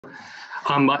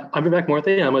I'm Vivek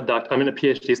Morthy. I'm a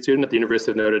PhD student at the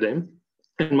University of Notre Dame.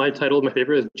 And my title of my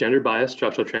paper is Gender Bias,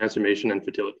 Structural Transformation, and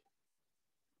Fertility.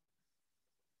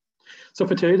 So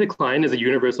fertility decline is a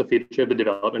universal feature of the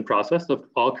development process of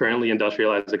all currently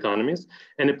industrialized economies,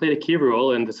 and it played a key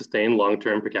role in the sustained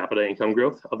long-term per capita income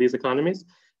growth of these economies.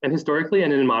 And historically,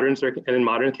 and in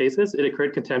modern cases, it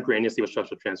occurred contemporaneously with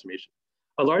structural transformation.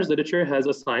 A large literature has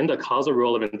assigned a causal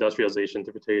role of industrialization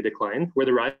to fertility decline, where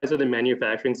the rise of the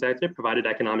manufacturing sector provided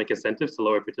economic incentives to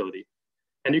lower fertility.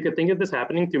 And you could think of this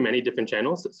happening through many different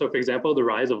channels. So for example, the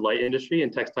rise of light industry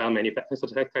and textile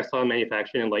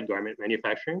manufacturing and light garment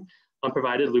manufacturing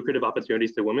provided lucrative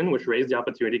opportunities to women, which raised the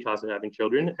opportunity cost of having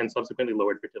children and subsequently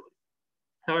lowered fertility.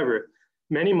 However,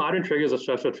 many modern triggers of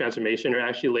structural transformation are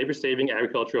actually labor-saving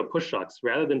agricultural push shocks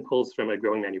rather than pulls from a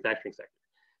growing manufacturing sector.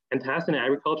 And tasks in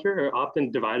agriculture are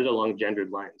often divided along gendered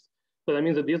lines. So that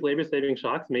means that these labor-saving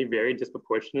shocks may vary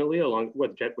disproportionately along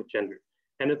with gender.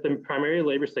 And if the primary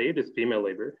labor saved is female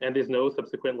labor, and there's no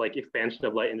subsequent expansion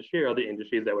of light industry or other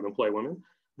industries that would employ women,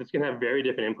 this can have very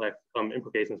different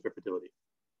implications for fertility.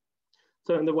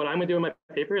 So what I'm gonna do in my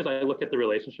paper is I look at the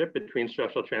relationship between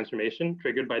structural transformation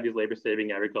triggered by these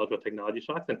labor-saving agricultural technology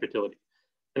shocks and fertility.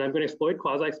 And I'm gonna exploit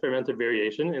quasi-experimental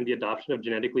variation in the adoption of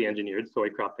genetically engineered soy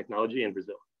crop technology in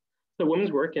Brazil. So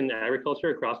women's work in agriculture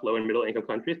across low and middle income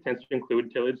countries tends to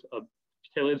include tillage,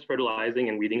 fertilizing,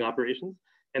 and weeding operations.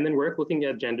 And then work looking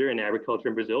at gender in agriculture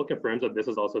in Brazil confirms that this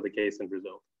is also the case in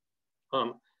Brazil.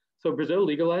 So Brazil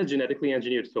legalized genetically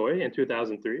engineered soy in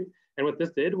 2003. And what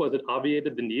this did was it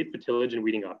obviated the need for tillage and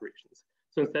weeding operations.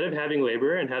 So instead of having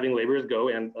laborers go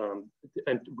and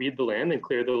weed the land and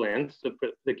clear the land to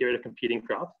get rid of competing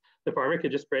crops, the farmer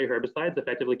could just spray herbicides,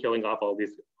 effectively killing off all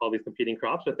these competing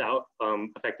crops without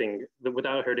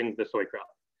hurting the soy crop.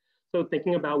 So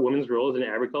thinking about women's roles in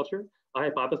agriculture, I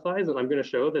hypothesize, and I'm going to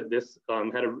show that this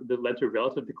led to a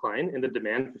relative decline in the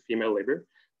demand for female labor.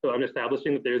 So I'm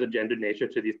establishing that there's a gendered nature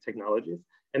to these technologies.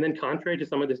 And then contrary to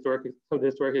some of the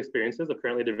historic experiences of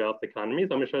currently developed economies,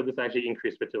 I'm going to show this actually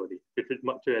increased fertility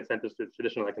to incentives to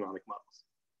traditional economic models.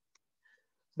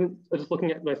 So just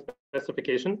looking at my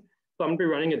specification. So I'm going to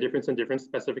be running a difference in difference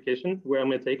specification where I'm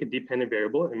going to take a dependent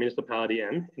variable in municipality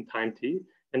M in time t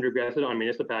and regress it on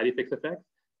municipality fixed effects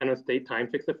and on state time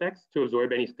fixed effects to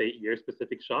absorb any state year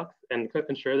specific shocks and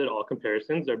ensure that all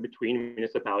comparisons are between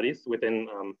municipalities within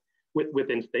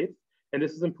states. And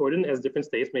this is important as different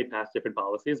states may pass different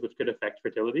policies which could affect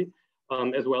fertility,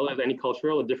 as well as any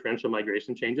cultural or differential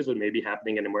migration changes which may be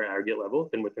happening at a more aggregate level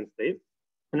than within state.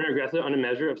 And then regress it on a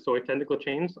measure of soy technical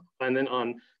change, and then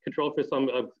on control for some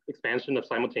expansion of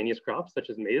simultaneous crops such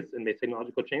as maize and maize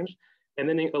technological change, and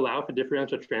then allow for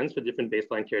differential trends for different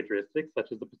baseline characteristics,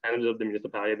 such as the percentage of the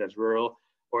municipality that's rural,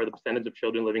 or the percentage of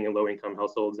children living in low-income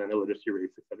households and illiteracy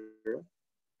rates, et cetera.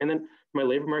 And then for my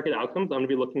labor market outcomes, I'm gonna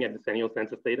be looking at decennial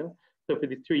census data. So for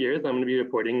these 2 years, I'm gonna be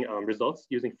reporting results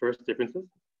using first differences.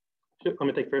 I'm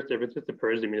gonna take first differences to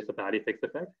purge the municipality fixed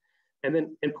effect. And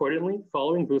then importantly,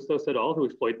 following Bustos et al., who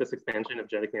exploit this expansion of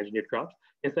genetically engineered crops,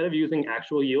 instead of using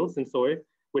actual yields in soy,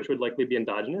 which would likely be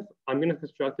endogenous, I'm going to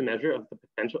construct a measure of the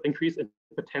potential increase in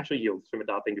potential yields from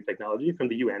adopting new technology from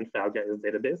the UN FAO-GAIS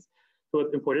database. So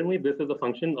importantly, this is a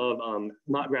function of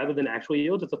rather than actual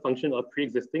yields, it's a function of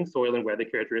pre-existing soil and weather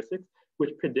characteristics,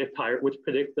 which predict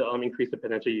the increase of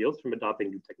potential yields from adopting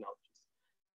new technologies.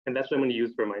 And that's what I'm going to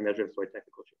use for my measure of soy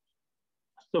technical change.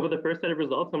 So for the first set of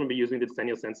results, I'm going to be using the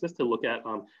decennial census to look at,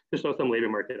 to show some labor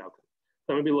market outcomes.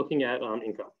 So I'm going to be looking at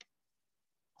income.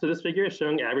 So this figure is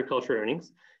showing agriculture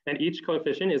earnings, and each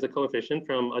coefficient is a coefficient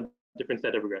from a different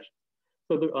set of regression.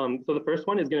 So the first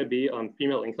one is going to be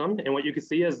female income, and what you can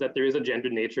see is that there is a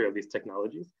gendered nature of these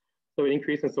technologies. So an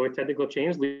increase in soy technical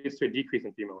change leads to a decrease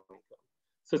in female income.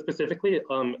 So specifically,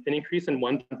 an increase in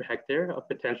 1 ton per hectare of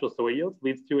potential soy yields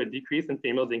leads to a decrease in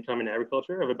females' income in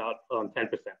agriculture of about 10%.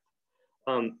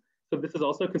 So this is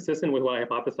also consistent with what I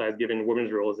hypothesized given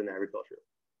women's roles in agriculture.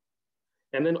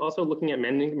 And then also looking at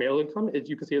male income, as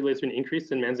you can see, it leads to an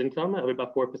increase in men's income of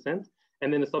about 4%,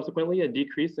 and then subsequently a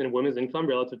decrease in women's income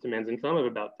relative to men's income of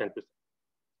about 10%.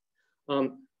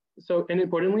 And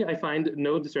importantly, I find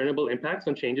no discernible impacts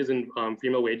on changes in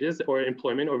female wages or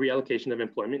employment or reallocation of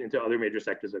employment into other major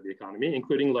sectors of the economy,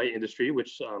 including light industry,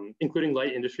 which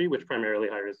primarily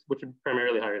hires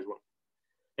women.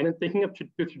 And then thinking of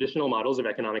traditional models of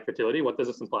economic fertility, what does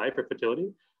this imply for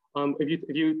fertility?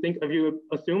 If you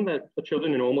assume that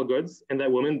children are normal goods and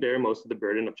that women bear most of the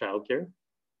burden of childcare,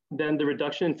 then the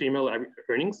reduction in female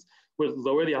earnings would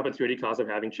lower the opportunity cost of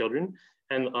having children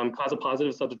and cause a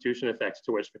positive substitution effect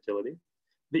towards fertility.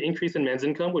 The increase in men's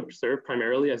income would serve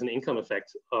primarily as an income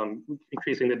effect,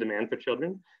 increasing the demand for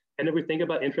children. And if we think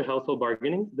about intra-household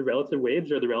bargaining, the relative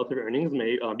wage or the relative earnings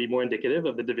may be more indicative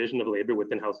of the division of labor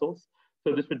within households.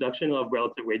 So this reduction of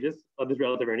relative wages, of this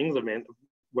relative earnings of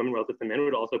women relative to men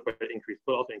would also increase.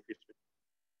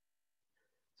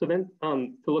 So then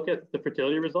to look at the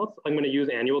fertility results, I'm going to use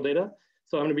annual data.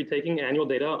 So I'm going to be taking annual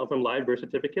data from live birth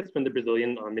certificates from the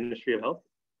Brazilian Ministry of Health.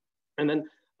 And then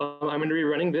I'm going to be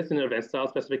running this in an event style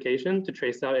specification to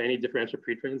trace out any differential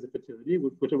pretrends of fertility,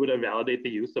 which would validate the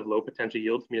use of low potential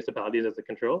yields municipalities as a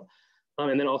control,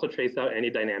 and then also trace out any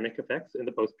dynamic effects in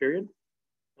the post period.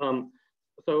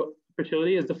 So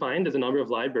fertility is defined as a number of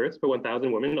live births per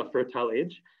 1,000 women of fertile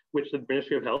age, which the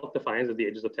Ministry of Health defines as the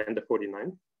ages of 10 to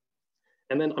 49.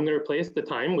 And then I'm going to replace the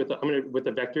time with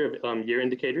a vector of year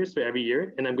indicators for every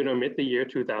year, and I'm going to omit the year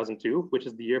 2002, which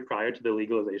is the year prior to the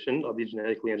legalization of these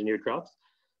genetically engineered crops.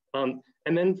 And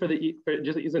then for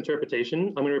just ease interpretation,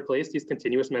 I'm going to replace these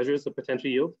continuous measures of potential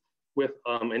yield with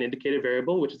an indicator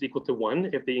variable, which is equal to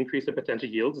 1 if the increase of potential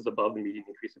yields is above the median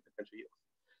increase of potential yields.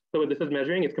 So what this is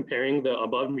measuring is comparing the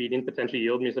above median potential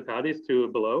yield municipalities to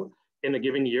below in a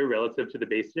given year relative to the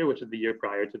base year, which is the year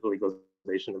prior to the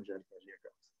legalization of genetically engineered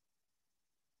crops.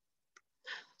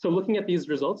 So looking at these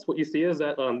results, what you see is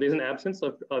that there's an absence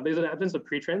of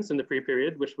pre-trends in the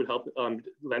pre-period, which would help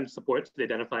lend support to the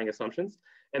identifying assumptions.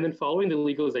 And then following the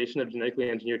legalization of genetically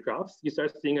engineered crops, you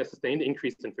start seeing a sustained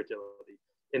increase in fertility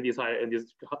in these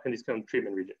kind of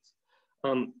treatment regions.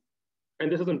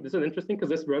 And this is interesting because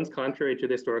this runs contrary to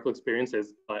the historical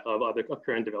experiences of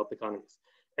current developed economies.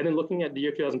 And then looking at the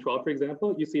year 2012, for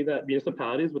example, you see that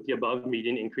municipalities with the above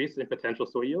median increase in potential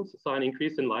soil yields saw an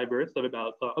increase in live births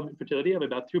of fertility of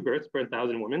about 2 births per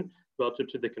 1,000 women relative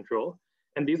to the control.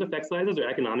 And these effect sizes are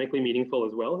economically meaningful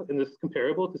as well. And this is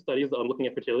comparable to studies looking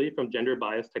at fertility from gender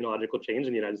biased technological change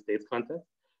in the United States context.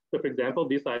 So for example,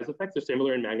 these size effects are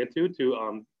similar in magnitude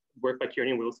to work by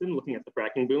Kearney and Wilson looking at the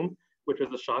fracking boom, which was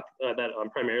a shock that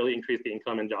primarily increased the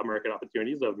income and job market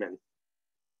opportunities of men.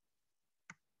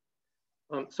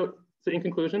 So in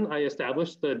conclusion, I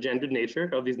established the gendered nature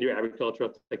of these new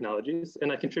agricultural technologies, and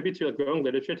I contribute to a growing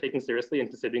literature taking seriously and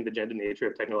considering the gendered nature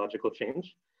of technological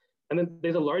change. And then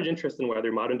there's a large interest in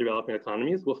whether modern developing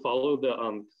economies will follow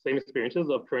the same experiences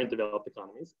of current developed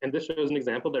economies. And this shows an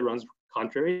example that runs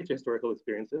contrary to historical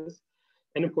experiences.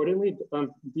 And importantly,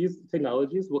 these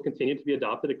technologies will continue to be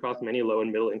adopted across many low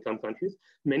and middle income countries,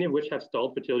 many of which have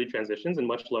stalled fertility transitions and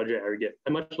much larger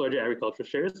agricultural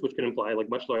shares, which can imply like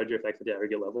much larger effects at the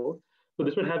aggregate level. So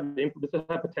this would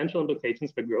have potential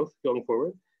implications for growth going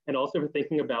forward, and also for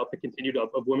thinking about the continued of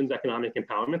women's economic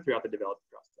empowerment throughout the development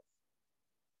process.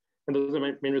 And those are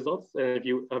my main results. And if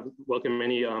you welcome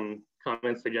any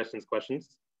comments, suggestions,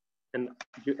 questions, and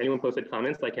if anyone posted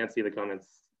comments, I can't see the comments.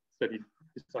 So if you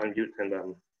just unmute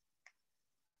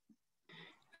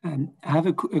and I have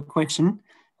a question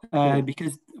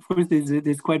because of course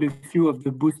there's quite a few of the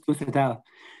Bustos et al.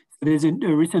 So there's a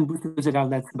recent Bustos et al.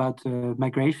 That's about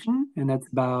migration, and that's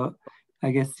about, I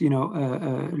guess,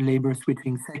 labor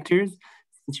switching sectors.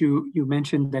 Since you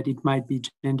mentioned that it might be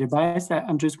gender biased,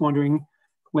 I'm just wondering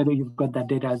whether you've got that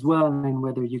data as well, and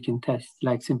whether you can test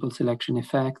like simple selection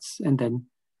effects, and then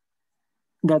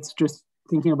that's just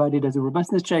thinking about it as a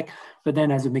robustness check, but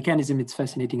then as a mechanism, it's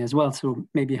fascinating as well. So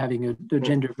maybe having the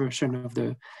gender version of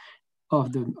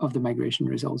the migration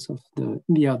results of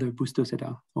the other Bustos et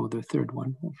al. Or the third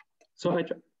one. So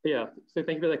so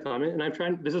thank you for that comment. And I'm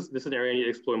trying. This is an area I need to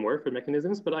explore more for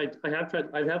mechanisms. But I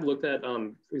have looked at,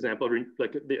 for example,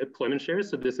 like the employment shares.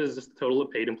 So this is just the total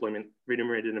of paid employment,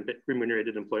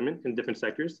 remunerated employment in different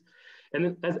sectors. And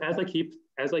then as I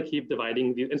keep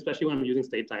dividing, especially when I'm using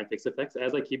state time fixed effects,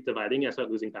 as I keep dividing, I start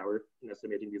losing power in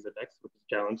estimating these effects, which is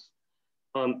a challenge.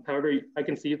 However, I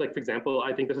can see, like, for example,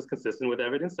 I think this is consistent with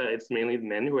evidence that it's mainly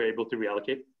men who are able to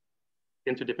reallocate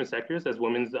into different sectors as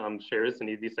women's shares in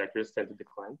these sectors tend to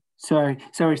decline. Sorry.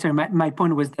 My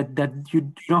point was that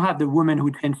you don't have the women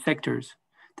who change sectors,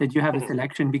 that you have a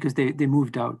selection because they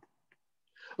moved out.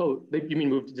 Oh, you mean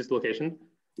moved to dislocation?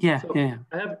 Yeah, so yeah.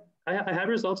 I have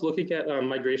results looking at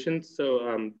migration.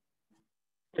 So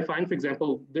I find, for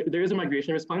example, there is a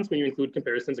migration response when you include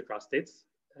comparisons across states.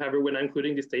 However, when I'm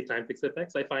including the state time fixed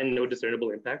effects, I find no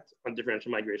discernible impact on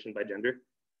differential migration by gender.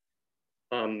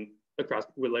 Across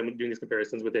when I'm doing these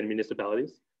comparisons within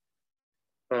municipalities.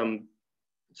 But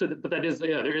that is,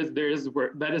 there is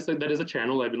work that is a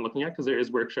channel I've been looking at, because there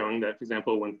is work showing that, for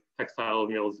example, when textile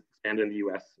mills expanded in the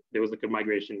U.S., there was like a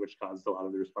migration which caused a lot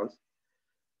of the response.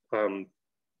 But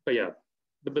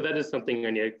that is something I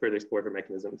need to further explore for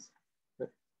mechanisms.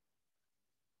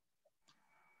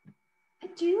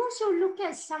 Do you also look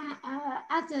at some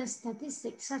other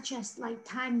statistics, such as like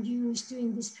time used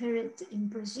during this period in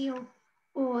Brazil?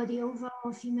 or the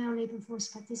overall female labor force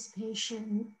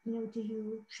participation, do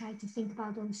you try to think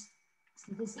about those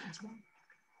statistics as well?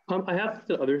 I have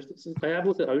looked at others.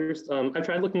 I've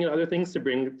tried looking at other things to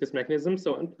bring this mechanism.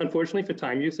 So unfortunately for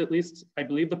time use, at least, I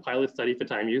believe the pilot study for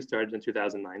time use started in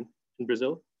 2009 in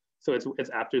Brazil. So it's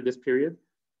after this period.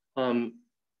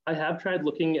 I have tried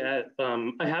looking at,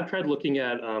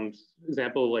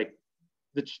 example, like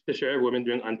the share of women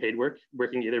doing unpaid work,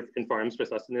 working either in farms for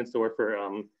sustenance or for,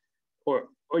 or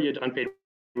unpaid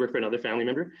work for another family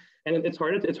member. And it's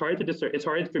hard to discern. It's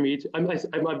hard for me to, I'm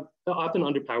often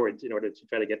underpowered in order to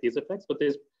try to get these effects,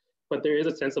 but there is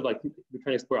a sense of like, we're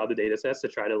trying to explore other data sets to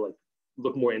try to like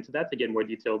look more into that to get more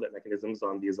detailed mechanisms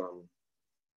on these, on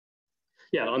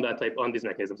these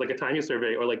mechanisms, like a time use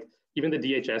survey or like even the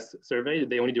DHS survey,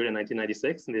 they only do it in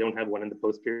 1996 and they don't have one in the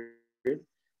post period.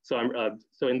 So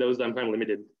so in those, I'm kind of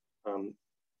limited. I'm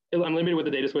limited with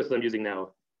the data sources I'm using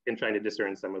now in trying to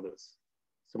discern some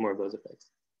more of those effects.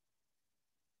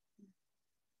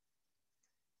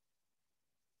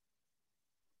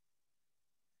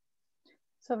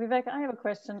 So Vivek, I have a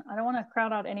question. I don't want to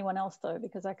crowd out anyone else though,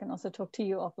 because I can also talk to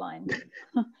you offline.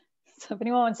 So if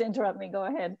anyone wants to interrupt me, go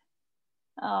ahead.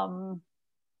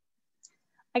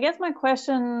 I guess my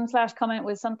question / comment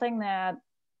was something that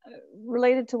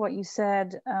related to what you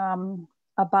said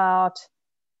about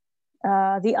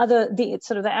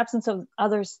the absence of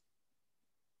other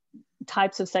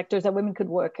types of sectors that women could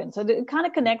work in. So it kind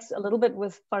of connects a little bit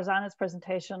with Farzana's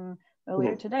presentation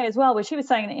earlier today as well, where she was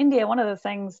saying in India, one of the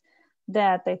things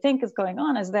that they think is going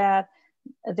on is that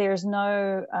there's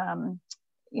no,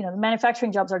 the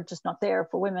manufacturing jobs are just not there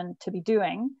for women to be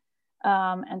doing.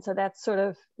 And so that's sort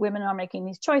of, women are making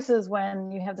these choices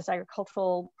when you have this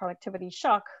agricultural productivity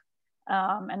shock,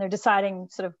 and they're deciding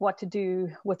sort of what to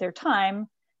do with their time.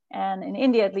 And in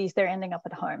India, at least, they're ending up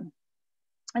at home.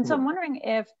 And so I'm wondering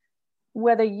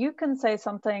whether you can say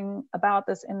something about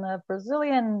this in the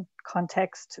Brazilian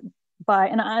context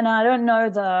and I don't know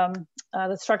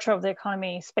the structure of the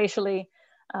economy spatially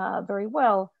very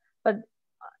well, but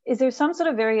is there some sort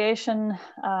of variation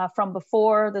from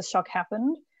before the shock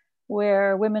happened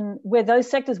where those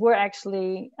sectors were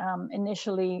actually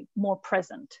initially more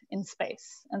present in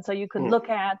space? And so you could look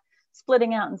at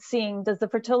splitting out and seeing, does the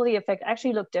fertility effect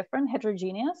actually look different,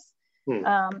 heterogeneous,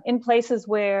 in places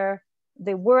where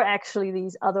there were actually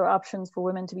these other options for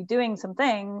women to be doing some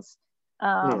things,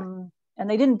 and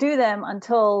they didn't do them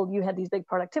until you had these big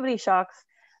productivity shocks,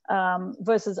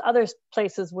 versus other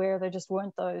places where there just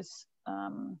weren't those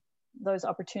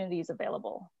opportunities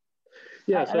available.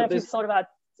 Yeah, I don't know if you've thought about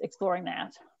exploring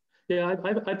that. Yeah,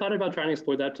 I thought about trying to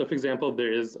explore that. So for example,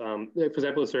 there is, for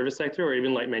example, the service sector or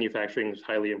even light manufacturing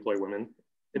highly employ women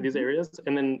in these areas.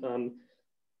 And then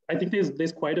I think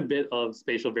there's quite a bit of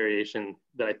spatial variation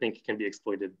that I think can be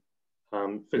exploited.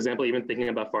 For example, even thinking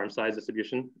about farm size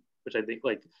distribution, which I think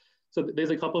so there's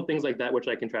a couple of things like that which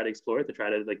I can try to explore to try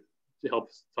to to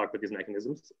help talk with these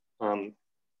mechanisms.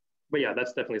 But yeah,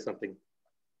 that's definitely something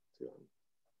to.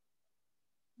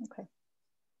 Okay.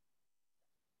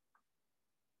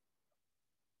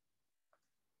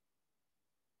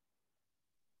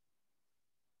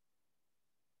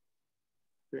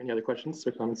 Are there any other questions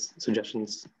or comments,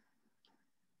 suggestions?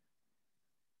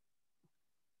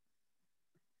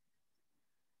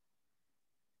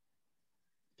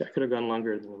 I could have gone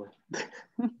longer than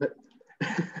that.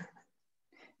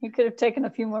 You could have taken a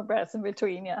few more breaths in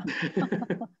between, yeah.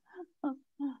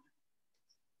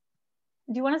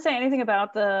 Do you want to say anything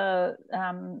about the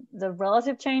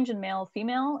relative change in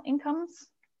male-female incomes?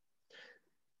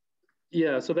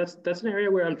 Yeah, so that's an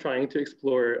area where I'm trying to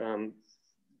explore.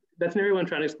 That's an area where I'm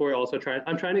trying to explore.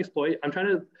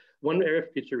 One area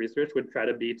of future research would try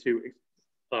to be to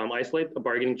isolate a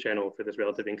bargaining channel for this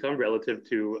relative income relative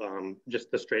to just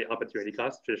the straight opportunity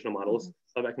cost, traditional models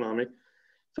of economic.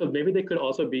 So maybe they could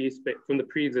also be from the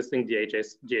pre-existing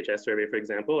DHS survey, for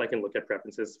example. I can look at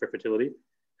preferences for fertility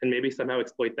and maybe somehow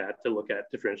exploit that to look at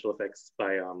differential effects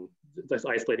by just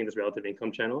isolating this relative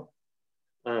income channel.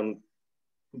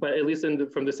 But at least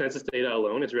from the census data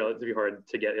alone, it's relatively hard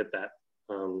to get at that,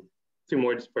 to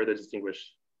further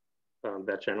distinguish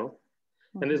that channel.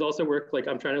 And there's also work,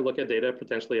 I'm trying to look at data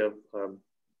potentially of,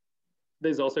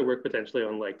 there's also work potentially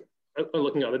on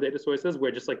looking at other data sources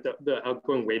where just the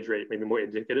outgoing wage rate may be more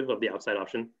indicative of the outside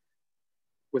option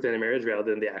within a marriage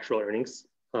rather than the actual earnings,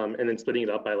 and then splitting it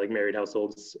up by married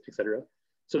households, et cetera.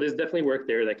 So there's definitely work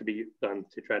there that could be done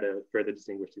to try to further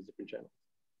distinguish these different channels.